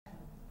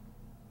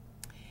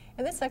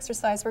In this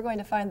exercise, we're going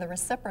to find the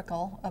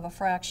reciprocal of a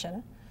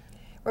fraction.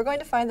 We're going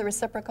to find the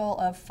reciprocal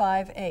of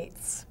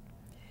 5/8.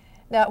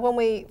 Now, when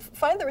we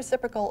find the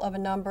reciprocal of a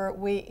number,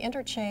 we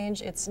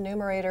interchange its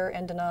numerator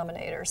and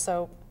denominator.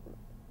 So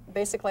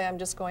basically, I'm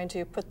just going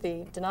to put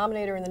the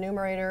denominator in the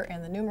numerator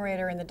and the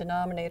numerator in the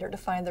denominator to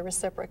find the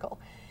reciprocal.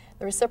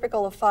 The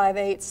reciprocal of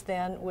 5/8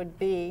 then would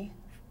be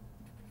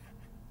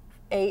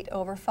 8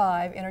 over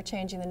 5,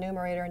 interchanging the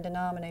numerator and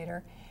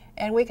denominator.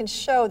 And we can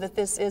show that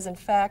this is, in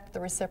fact, the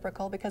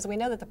reciprocal because we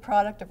know that the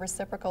product of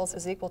reciprocals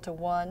is equal to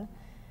 1.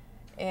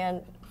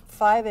 And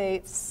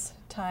 5/8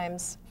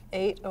 times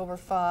 8 over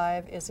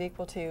 5 is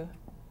equal to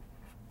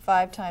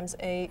 5 times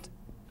 8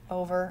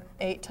 over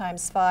 8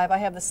 times 5. I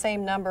have the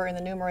same number in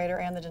the numerator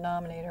and the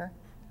denominator,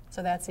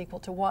 so that's equal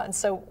to 1.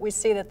 So we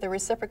see that the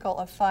reciprocal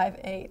of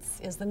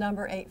 5/8 is the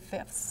number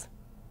 8/5.